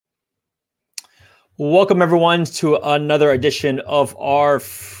Welcome, everyone, to another edition of our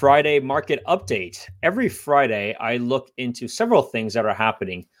Friday market update. Every Friday, I look into several things that are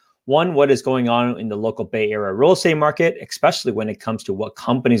happening. One, what is going on in the local Bay Area real estate market, especially when it comes to what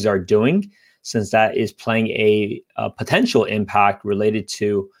companies are doing, since that is playing a potential impact related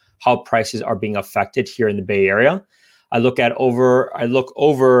to how prices are being affected here in the Bay Area. I look over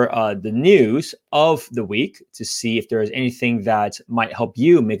the news of the week to see if there is anything that might help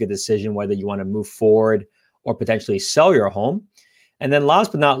you make a decision whether you want to move forward or potentially sell your home. And then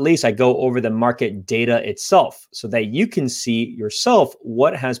last but not least, I go over the market data itself so that you can see yourself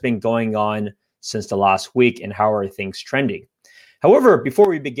what has been going on since the last week and how are things trending. However, before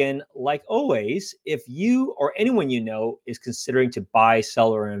we begin, like always, if you or anyone you know is considering to buy,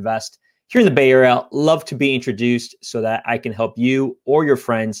 sell, or invest here in the Bay Area, love to be introduced so that I can help you or your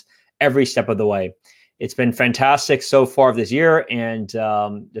friends every step of the way. It's been fantastic so far of this year, and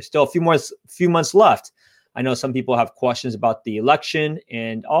there's still a few months left. I know some people have questions about the election,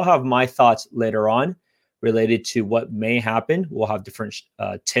 and I'll have my thoughts later on related to what may happen. We'll have different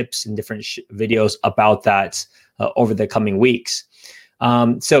tips and different videos about that over the coming weeks.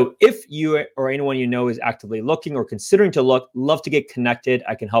 So if you or anyone you know is actively looking or considering to look, love to get connected.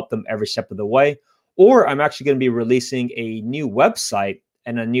 I can help them every step of the way. Or I'm actually going to be releasing a new website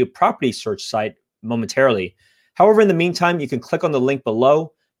and a new property search site momentarily. However, in the meantime, you can click on the link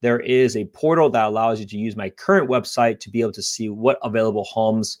below. There is a portal that allows you to use my current website to be able to see what available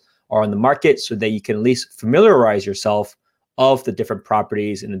homes are on the market so that you can at least familiarize yourself of the different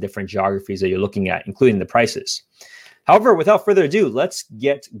properties and the different geographies that you're looking at, including the prices. However, without further ado, let's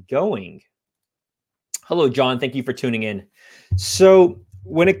get going. Hello, John. Thank you for tuning in. So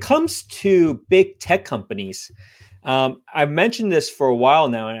when it comes to big tech companies, I've mentioned this for a while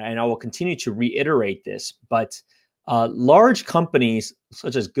now, and I will continue to reiterate this, but large companies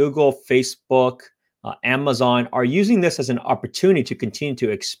such as Google, Facebook, Amazon are using this as an opportunity to continue to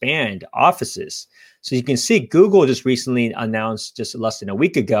expand offices. So you can see Google just recently announced just less than a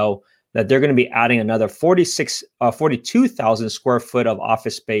week ago that they're going to be adding another 42,000 square foot of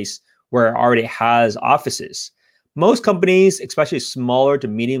office space where it already has offices. Most companies, especially smaller to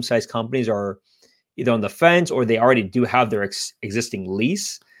medium-sized companies, are either on the fence or they already do have their existing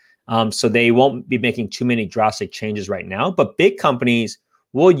lease. So they won't be making too many drastic changes right now. But big companies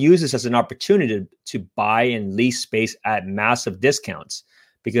will use this as an opportunity to buy and lease space at massive discounts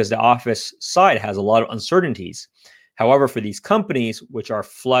because the office side has a lot of uncertainties. However, for these companies, which are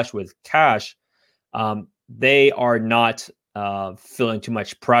flush with cash, they are not feeling too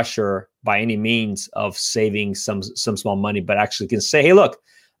much pressure by any means of saving some small money, but actually can say, hey, look,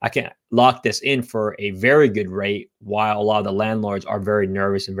 I can lock this in for a very good rate while a lot of the landlords are very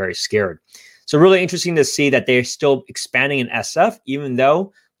nervous and very scared. So really interesting to see that they're still expanding in SF, even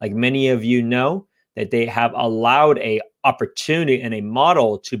though, like many of you know, that they have allowed a opportunity and a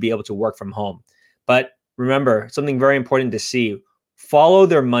model to be able to work from home. But remember, something very important to see, follow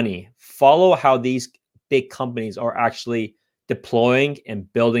their money, follow how these big companies are actually deploying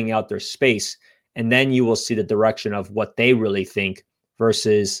and building out their space. And then you will see the direction of what they really think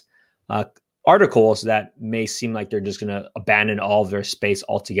versus articles that may seem like they're just going to abandon all of their space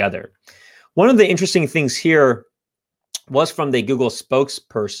altogether. One of the interesting things here was from the Google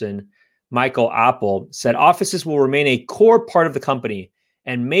spokesperson, Michael Apple, said offices will remain a core part of the company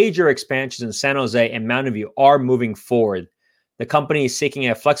and major expansions in San Jose and Mountain View are moving forward. The company is seeking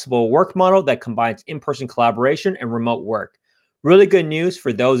a flexible work model that combines in-person collaboration and remote work. Really good news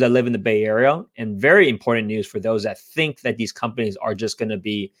for those that live in the Bay Area, and very important news for those that think that these companies are just going to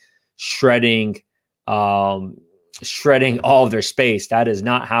be shredding all of their space. That is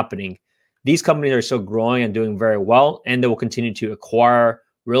not happening. These companies are still growing and doing very well, and they will continue to acquire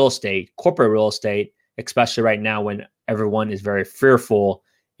real estate, corporate real estate, especially right now when everyone is very fearful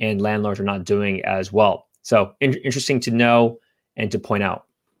and landlords are not doing as well. So interesting to know and to point out.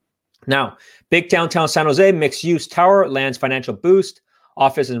 Now, big downtown San Jose mixed-use tower lands financial boost.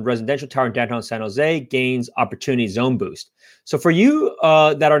 Office and residential tower in downtown San Jose gains opportunity zone boost. So for you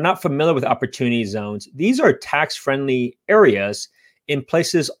that are not familiar with opportunity zones, these are tax-friendly areas in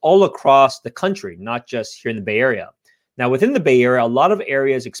places all across the country, not just here in the Bay Area. Now, within the Bay Area, a lot of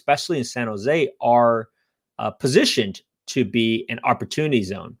areas, especially in San Jose, are positioned to be an opportunity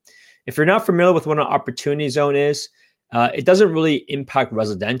zone. If you're not familiar with what an opportunity zone is, it doesn't really impact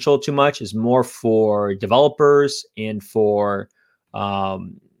residential too much. It's more for developers and for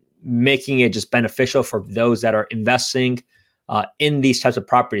making it just beneficial for those that are investing in these types of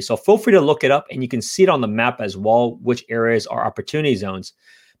properties. So feel free to look it up, and you can see it on the map as well, which areas are opportunity zones.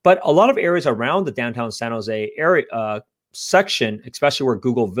 But a lot of areas around the downtown San Jose area section, especially where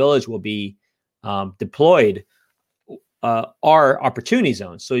Google Village will be deployed are opportunity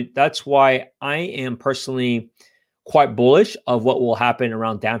zones. So that's why I am personally quite bullish of what will happen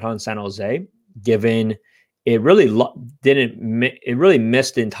around downtown San Jose, given it really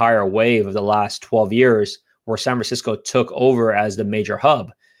missed the entire wave of the last 12 years where San Francisco took over as the major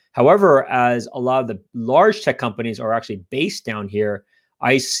hub. However, as a lot of the large tech companies are actually based down here,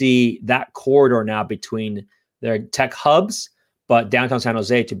 I see that corridor now between their tech hubs, but downtown San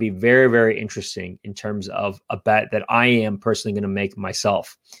Jose to be very, very interesting in terms of a bet that I am personally going to make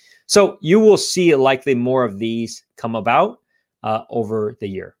myself. So you will see likely more of these come about over the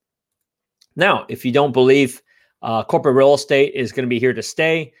year. Now, if you don't believe corporate real estate is going to be here to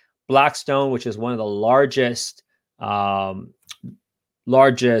stay, Blackstone, which is one of the largest the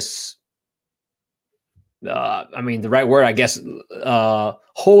right word, I guess,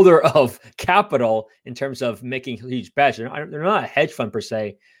 holder of capital in terms of making huge bets. They're not a hedge fund per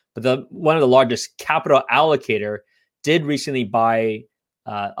se, but one of the largest capital allocator did recently buy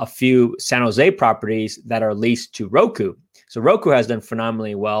a few San Jose properties that are leased to Roku. So Roku has done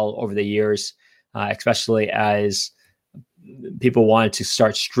phenomenally well over the years, especially as people wanted to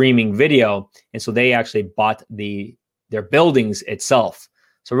start streaming video. And so they actually bought their buildings itself.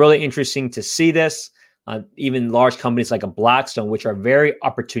 So really interesting to see this. Even large companies like a Blackstone, which are very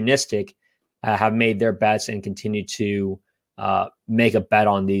opportunistic, have made their bets and continue to make a bet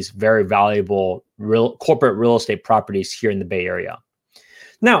on these very valuable corporate real estate properties here in the Bay Area.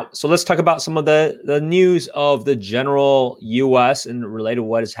 Now, so let's talk about some of the news of the general U.S. and related to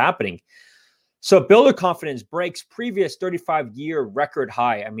what is happening. So builder confidence breaks previous 35-year record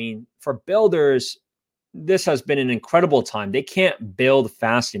high. I mean, for builders, this has been an incredible time. They can't build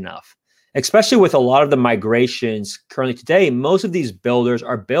fast enough, especially with a lot of the migrations currently today. Most of these builders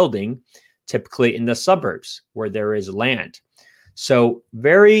are building typically in the suburbs where there is land. So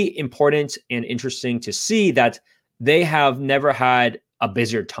very important and interesting to see that they have never had a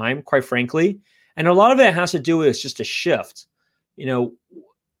busier time, quite frankly. And a lot of it has to do with just a shift. You know,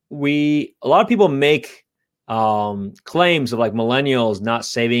 a lot of people make claims of like millennials not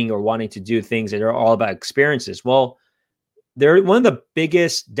saving or wanting to do things that are all about experiences. Well, they're one of the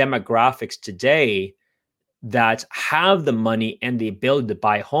biggest demographics today that have the money and the ability to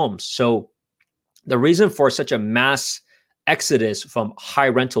buy homes. So the reason for such a mass exodus from high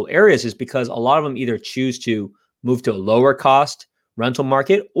rental areas is because a lot of them either choose to move to a lower cost rental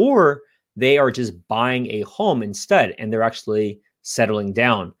market, or they are just buying a home instead, and they're actually settling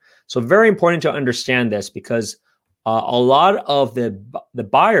down. So very important to understand this, because a lot of the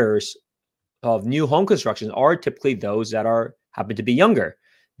buyers of new home constructions are typically those that happen to be younger.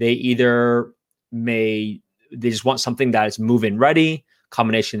 They just want something that is move-in ready.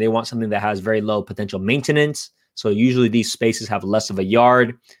 Combination, they want something that has very low potential maintenance. So usually these spaces have less of a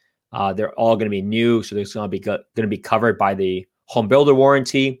yard. They're all going to be new, so they're going to be covered by the home builder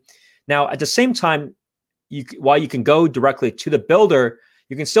warranty. Now, at the same time, while you can go directly to the builder,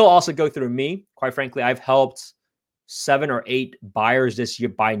 you can still also go through me. Quite frankly, I've helped 7 or 8 buyers this year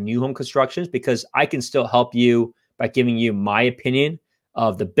buy new home constructions, because I can still help you by giving you my opinion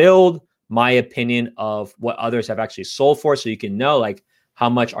of the build, my opinion of what others have actually sold for, so you can know like how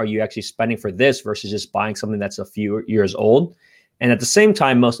much are you actually spending for this versus just buying something that's a few years old. And at the same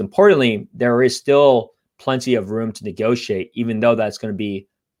time, most importantly, there is still plenty of room to negotiate, even though that's going to be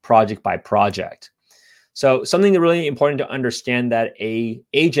project by project. So something really important to understand, that a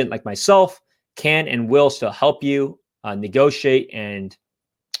agent like myself can and will still help you negotiate and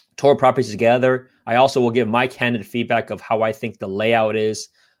tour properties together. I also will give my candid feedback of how I think the layout is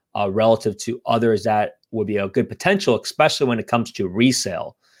relative to others that would be a good potential, especially when it comes to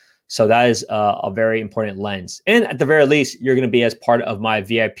resale. So that is a very important lens. And at the very least, you're going to be as part of my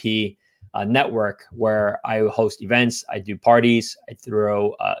VIP network, where I host events, I do parties, I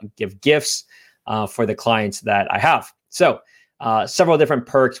give gifts for the clients that I have. So several different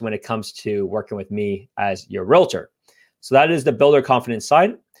perks when it comes to working with me as your realtor. So that is the builder confidence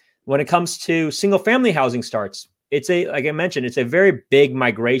side. When it comes to single family housing starts, like I mentioned, it's a very big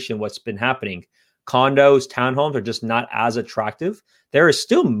migration. What's been happening. Condos, townhomes are just not as attractive. There is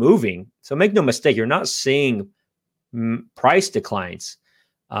still moving. So make no mistake, you're not seeing price declines.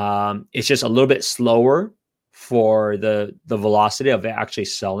 It's just a little bit slower for the velocity of it actually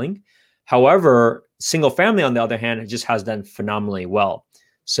selling. However, single family, on the other hand, it just has done phenomenally well.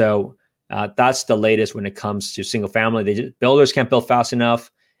 So that's the latest when it comes to single family. Builders can't build fast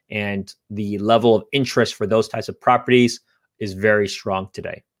enough, and the level of interest for those types of properties is very strong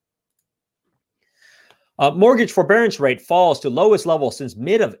today. Mortgage forbearance rate falls to lowest level since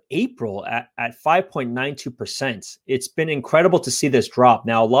mid of April at 5.92%. It's been incredible to see this drop.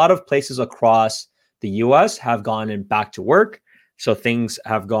 Now, a lot of places across the U.S. have gone and back to work, so things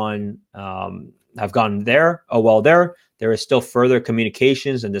have gone there. Oh well, there is still further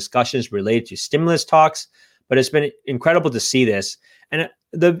communications and discussions related to stimulus talks, but it's been incredible to see this. And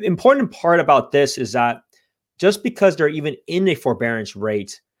the important part about this is that just because they're even in a forbearance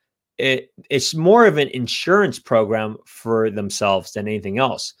rate, it's more of an insurance program for themselves than anything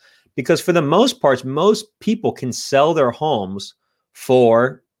else. Because for the most part, most people can sell their homes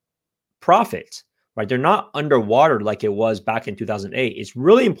for profit, right? They're not underwater like it was back in 2008. It's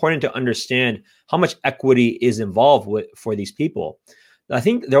really important to understand how much equity is involved for these people. I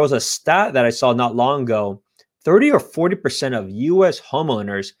think there was a stat that I saw not long ago, 30 or 40% of US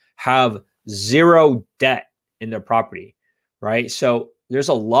homeowners have zero debt in their property, right? So there's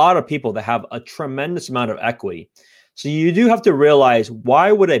a lot of people that have a tremendous amount of equity. So you do have to realize,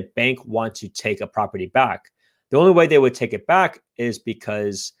 why would a bank want to take a property back? The only way they would take it back is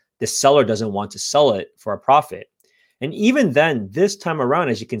because the seller doesn't want to sell it for a profit. And even then, this time around,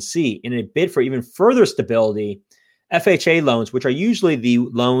 as you can see, in a bid for even further stability, FHA loans, which are usually the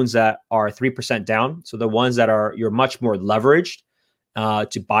loans that are 3% down, so the ones that you're much more leveraged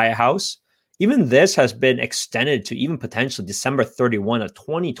to buy a house, even this has been extended to even potentially December 31 of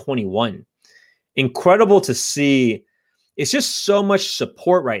 2021. Incredible to see. It's just so much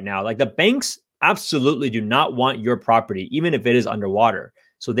support right now. Like, the banks absolutely do not want your property, even if it is underwater.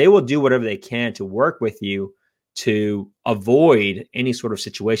 So they will do whatever they can to work with you to avoid any sort of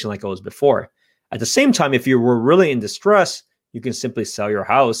situation like it was before. At the same time, if you were really in distress, you can simply sell your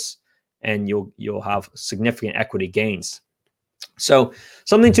house and you'll have significant equity gains. So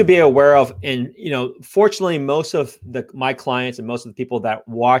something to be aware of. And, fortunately, most of my clients and most of the people that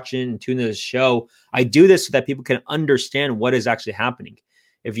watch and tune into the show, I do this so that people can understand what is actually happening.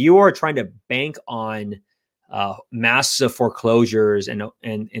 If you are trying to bank on massive foreclosures and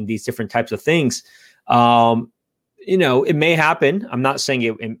these different types of things, it may happen. I'm not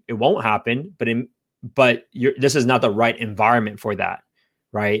saying it won't happen, but this is not the right environment for that.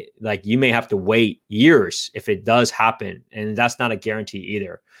 Right? Like, you may have to wait years if it does happen, and that's not a guarantee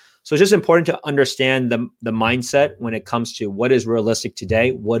either. So it's just important to understand the mindset when it comes to what is realistic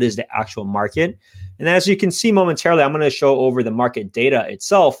today, what is the actual market. And as you can see momentarily, I'm going to show over the market data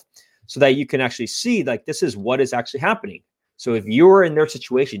itself so that you can actually see, like, this is what is actually happening. So if you're in their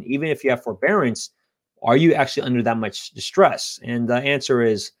situation, even if you have forbearance, are you actually under that much distress? And the answer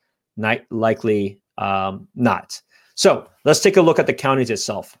is likely not. So let's take a look at the counties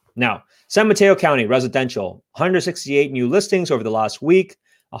itself. Now, San Mateo County residential, 168 new listings over the last week,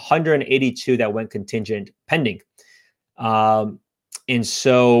 182 that went contingent pending. And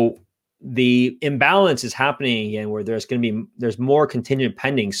so the imbalance is happening again, where there's more contingent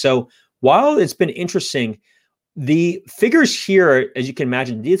pending. So while it's been interesting, the figures here, as you can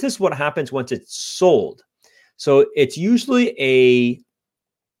imagine, this is what happens once it's sold. So it's usually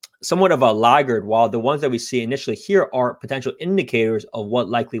somewhat of a laggard, while the ones that we see initially here are potential indicators of what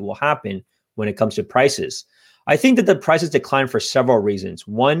likely will happen when it comes to prices. I think that the prices decline for several reasons.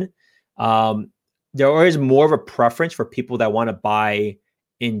 One, there is more of a preference for people that want to buy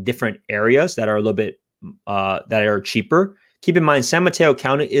in different areas that are a little bit that are cheaper. Keep in mind, San Mateo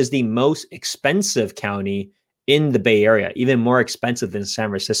County is the most expensive county in the Bay Area, even more expensive than San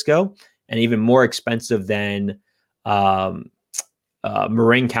Francisco, and even more expensive than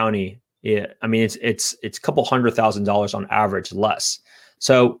Marin County. I mean, it's a couple $100,000 on average less.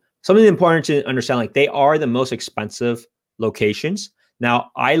 So something important to understand, like, they are the most expensive locations. Now,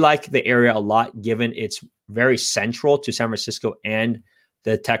 I like the area a lot, given it's very central to San Francisco and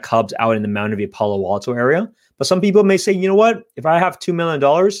the tech hubs out in the Mountain View, Palo Alto area. But some people may say, you know what, if I have $2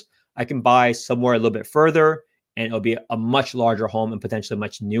 million, I can buy somewhere a little bit further, and it'll be a much larger home and potentially a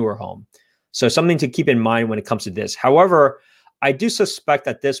much newer home. So something to keep in mind when it comes to this. However, I do suspect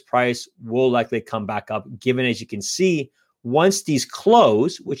that this price will likely come back up, given, as you can see, once these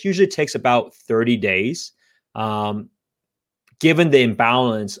close, which usually takes about 30 days, given the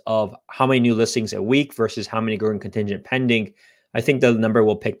imbalance of how many new listings a week versus how many going contingent pending, I think the number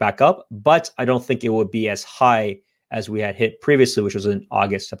will pick back up, but I don't think it would be as high as we had hit previously, which was in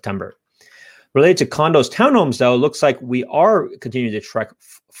August, September. Related to condos, townhomes, though, it looks like we are continuing to trek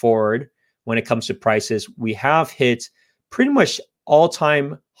forward when it comes to prices. We have hit pretty much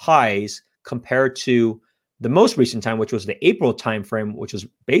all-time highs compared to the most recent time, which was the April timeframe, which was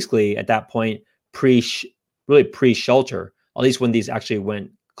basically at that point pre-shelter, at least when these actually went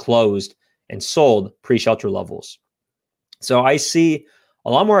closed and sold, pre-shelter levels. So I see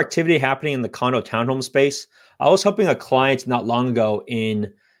A lot more activity happening in the condo townhome space. I was helping a client not long ago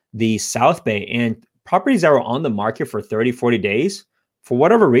in the South Bay, and properties that were on the market for 30, 40 days, for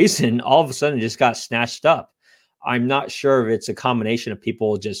whatever reason, all of a sudden just got snatched up. I'm not sure if it's a combination of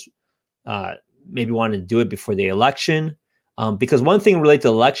people just uh, maybe wanted to do it before the election. Because one thing related to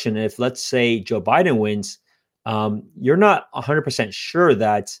the election, if let's say Joe Biden wins, you're not 100% sure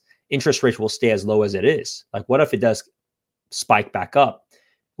that interest rates will stay as low as it is. Like, what if it does spike back up?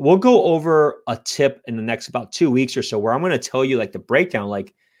 We'll go over a tip in the next about 2 weeks or so where I'm going to tell you like the breakdown,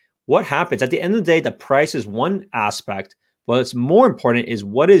 like what happens. At the end of the day, the price is one aspect. What's more important is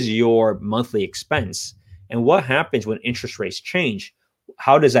what is your monthly expense and what happens when interest rates change.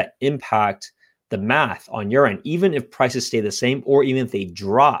 How does that impact the math on your end, even if prices stay the same or even if they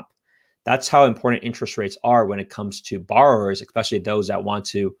drop? That's how important interest rates are when it comes to borrowers, especially those that want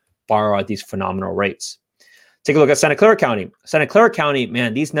to borrow at these phenomenal rates. Take a look at Santa Clara County. Santa Clara County,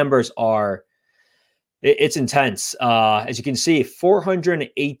 man, these numbers are, it's intense. As you can see,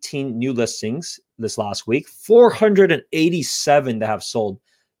 418 new listings this last week, 487 that have sold.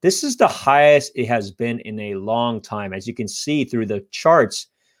 This is the highest it has been in a long time. As you can see through the charts,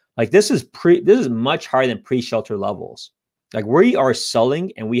 like this is much higher than pre-shelter levels. Like we are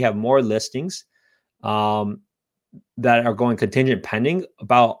selling and we have more listings that are going contingent pending,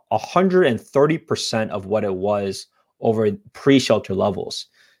 about 130% of what it was over pre-shelter levels.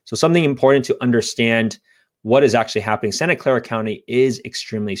 So something important to understand what is actually happening. Santa Clara County is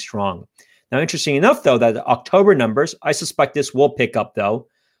extremely strong. Now, interesting enough, though, that the October numbers, I suspect this will pick up, though,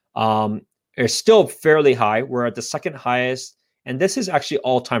 are still fairly high. We're at the second highest, and this is actually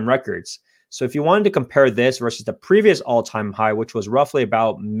all-time records. So if you wanted to compare this versus the previous all-time high, which was roughly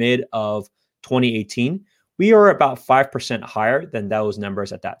about mid of 2018, we are about 5% higher than those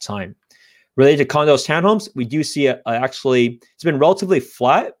numbers at that time. Related to condos, townhomes, we do see actually, it's been relatively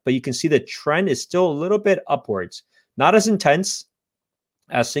flat, but you can see the trend is still a little bit upwards. Not as intense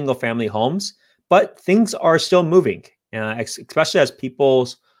as single family homes, but things are still moving, especially as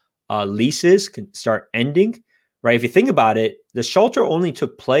people's leases can start ending, right? If you think about it, the shelter only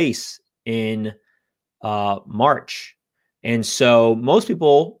took place in March. And so most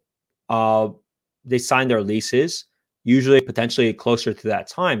people, they sign their leases, usually potentially closer to that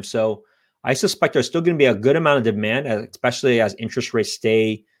time. So I suspect there's still going to be a good amount of demand, especially as interest rates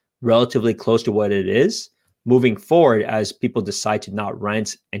stay relatively close to what it is moving forward, as people decide to not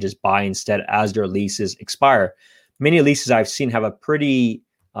rent and just buy instead as their leases expire. Many leases I've seen have a pretty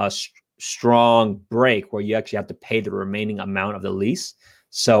strong break where you actually have to pay the remaining amount of the lease.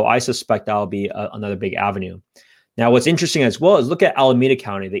 So I suspect that'll be another big avenue. Now, what's interesting as well is look at Alameda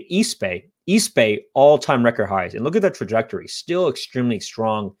County, the East Bay. East Bay, all-time record highs. And look at the trajectory, still extremely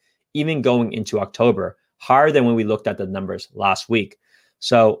strong, even going into October, higher than when we looked at the numbers last week.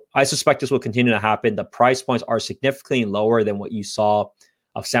 So I suspect this will continue to happen. The price points are significantly lower than what you saw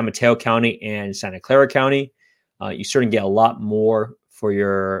of San Mateo County and Santa Clara County. You certainly get a lot more for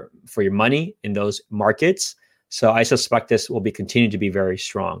your money in those markets. So I suspect this will be continued to be very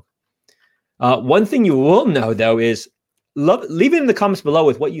strong. One thing you will know, though, is leave it in the comments below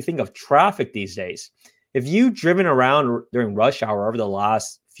with what you think of traffic these days. If you've driven around during rush hour over the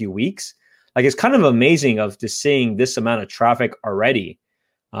last few weeks, like it's kind of amazing of just seeing this amount of traffic already,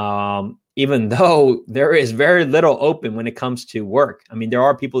 even though there is very little open when it comes to work. I mean, there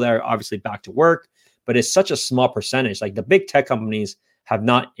are people that are obviously back to work, but it's such a small percentage. Like the big tech companies have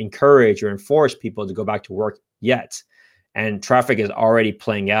not encouraged or enforced people to go back to work yet. And traffic is already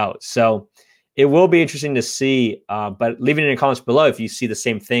playing out. So it will be interesting to see, but leave it in the comments below if you see the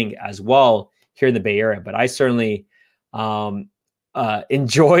same thing as well here in the Bay Area. But I certainly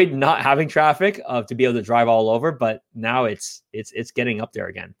enjoyed not having traffic to be able to drive all over, but now it's getting up there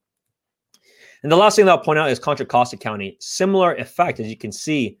again. And the last thing that I'll point out is Contra Costa County. Similar effect, as you can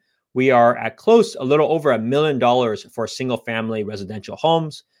see, we are at a little over $1 million for single family residential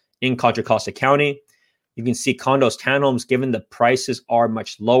homes in Contra Costa County. You can see condos, townhomes, given the prices are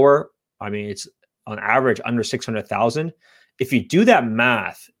much lower. I mean, it's on average under 600,000. If you do that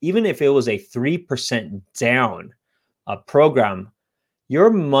math, even if it was a 3% down program, your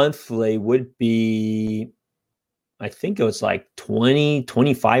monthly would be, I think it was like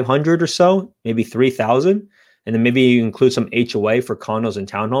 2,500 or so, maybe 3,000. And then maybe you include some HOA for condos and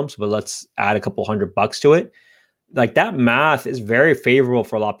townhomes, but let's add a couple $100 to it. Like that math is very favorable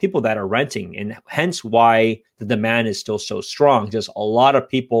for a lot of people that are renting, and hence why the demand is still so strong. Just a lot of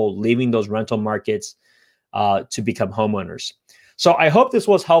people leaving those rental markets to become homeowners. So I hope this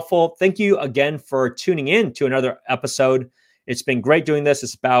was helpful. Thank you again for tuning in to another episode. It's been great doing this.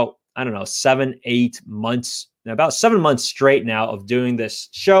 It's about, 7-8 months about 7 months straight now of doing this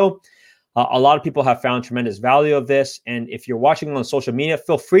show. A lot of people have found tremendous value of this. And if you're watching on social media,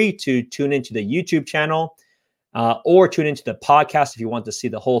 feel free to tune into the YouTube channel or tune into the podcast if you want to see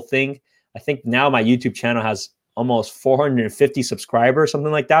the whole thing. I think now my YouTube channel has almost 450 subscribers,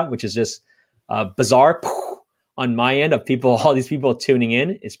 something like that, which is just bizarre on my end of people, all these people tuning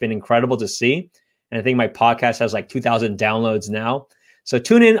in. It's been incredible to see. And I think my podcast has like 2,000 downloads now. So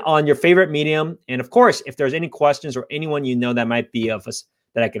tune in on your favorite medium. And of course, if there's any questions or anyone you know that might be of us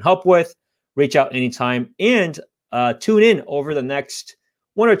that I can help with, reach out anytime. And tune in over the next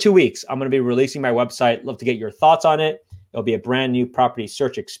 1 or 2 weeks. I'm going to be releasing my website. Love to get your thoughts on it. It'll be a brand new property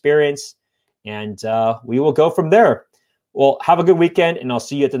search experience. And we will go from there. Well, have a good weekend, and I'll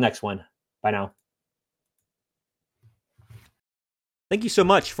see you at the next one. Bye now. Thank you so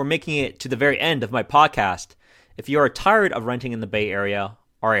much for making it to the very end of my podcast. If you are tired of renting in the Bay Area,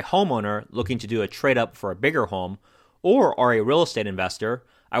 are a homeowner looking to do a trade up for a bigger home, or are a real estate investor,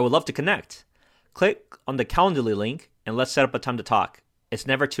 I would love to connect. Click on the Calendly link and let's set up a time to talk. It's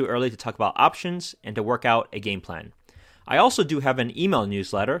never too early to talk about options and to work out a game plan. I also do have an email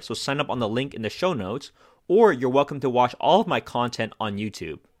newsletter, so sign up on the link in the show notes, or you're welcome to watch all of my content on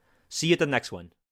YouTube. See you at the next one.